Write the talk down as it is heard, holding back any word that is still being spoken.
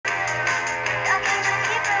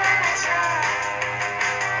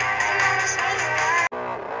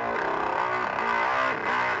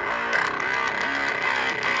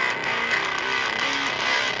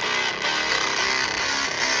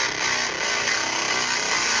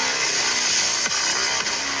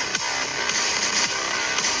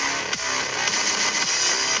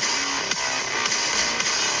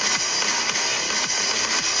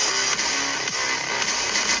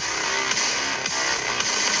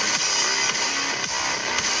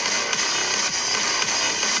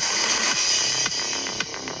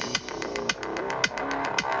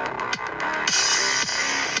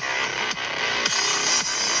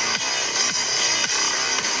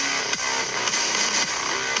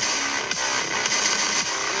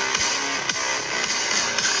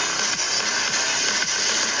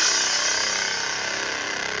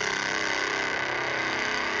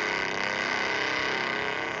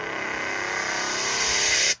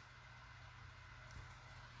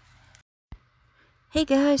Hey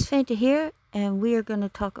guys, Fanta here, and we are going to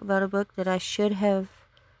talk about a book that I should have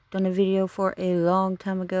done a video for a long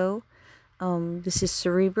time ago. This is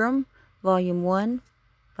Cerebrum, Volume 1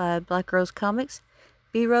 by Black Rose Comics.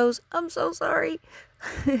 B Rose, I'm so sorry.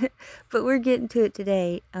 But we're getting to it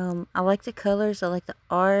today. I like the colors, I like the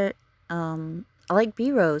art, I like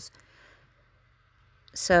B Rose.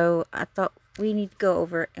 So I thought we need to go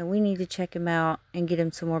over and we need to check him out and get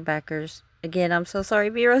him some more backers. Again, I'm so sorry,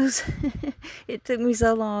 B Rose. It took me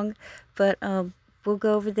so long, but we'll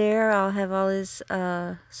go over there. I'll have all his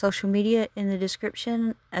social media in the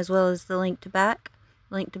description, as well as the link to back.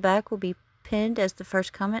 Link to back will be pinned as the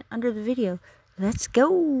first comment under the video. Let's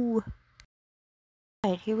go!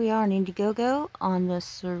 Alright, here we are on Indiegogo on the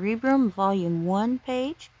Cerebrum Volume 1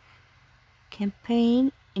 page.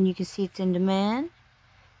 Campaign, and you can see it's in demand.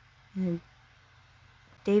 And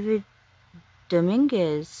David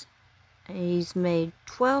Dominguez. He's made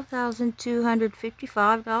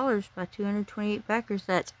 $12,255 by 228 backers.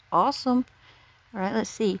 That's awesome. Alright, let's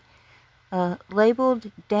see. Labeled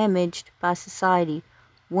Damaged by Society.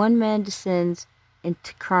 One man descends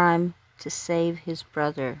into crime to save his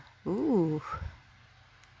brother. Ooh.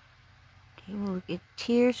 Okay, we'll look at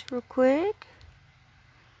tiers real quick.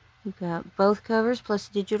 We've got both covers plus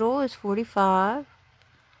digital is $45.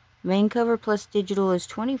 Main cover plus digital is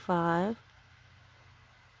 $25.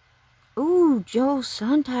 Ooh, Joe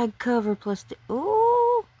Sontag cover plus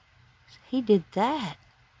ooh, he did that.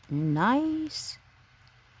 Nice.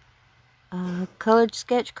 Colored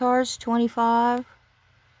sketch cards, $25.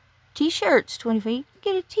 T-shirts, $25. You can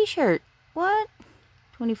get a t-shirt. What?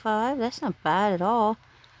 $25. That's not bad at all.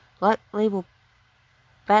 Black label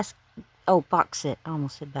box set. I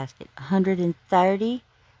almost said basket. $130.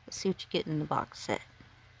 Let's see what you get in the box set.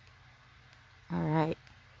 Alright.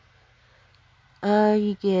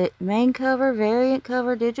 You get main cover, variant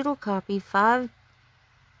cover, digital copy, 5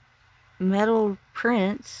 metal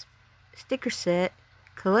prints, sticker set,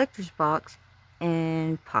 collector's box,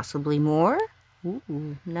 and possibly more.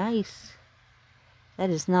 Ooh, nice. That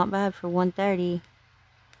is not bad for $130.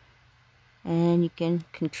 And you can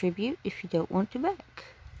contribute if you don't want to back.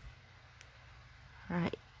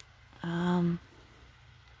 Right.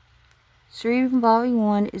 Cerebrum Volume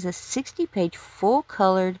 1 is a 60-page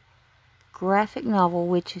full-colored graphic novel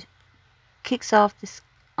which kicks off this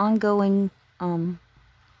ongoing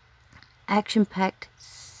action-packed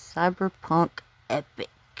cyberpunk epic.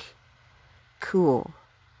 Cool.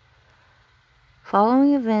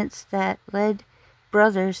 Following events that led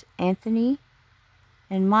brothers Anthony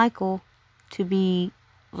and Michael to be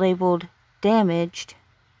labeled damaged,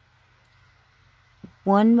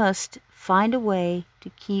 one must find a way to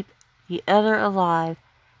keep the other alive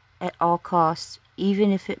at all costs,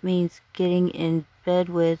 even if it means getting in bed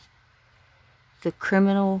with the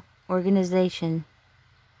criminal organization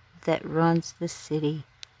that runs the city.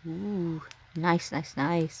 Ooh, nice, nice,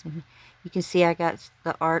 nice. And you can see I got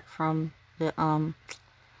the art from the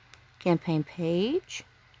campaign page.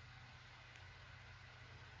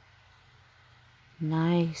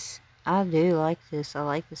 Nice. I do like this. I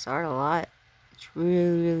like this art a lot. It's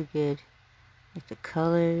really, really good. Like the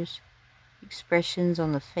colors, expressions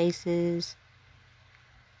on the faces.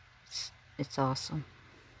 It's awesome.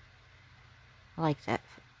 I like that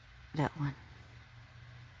one.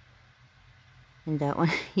 And that one,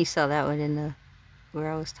 you saw that one in the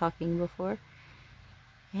where I was talking before.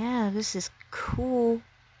 Yeah, this is cool.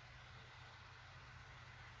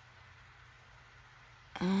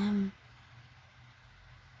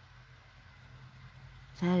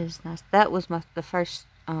 That is nice. That was the first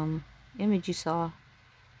image you saw.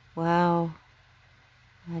 Wow.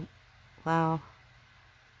 Wow.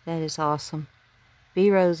 That is awesome. B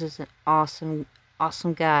Rose is an awesome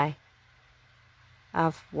guy.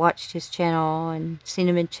 I've watched his channel and seen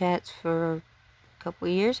him in chats for a couple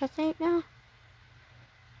of years, I think now.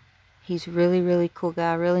 He's a really, really cool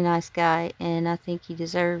guy, really nice guy, and I think he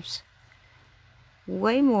deserves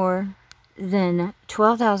way more than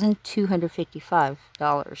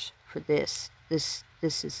 $12,255 for this. This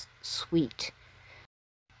is sweet.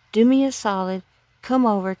 Do me a solid, come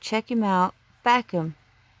over, check him out, back him.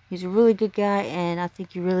 He's a really good guy, and I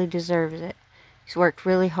think he really deserves it. He's worked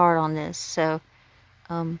really hard on this, so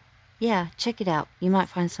yeah, check it out. You might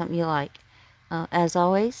find something you like. As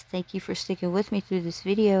always, thank you for sticking with me through this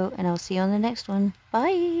video, and I'll see you on the next one.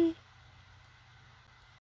 Bye!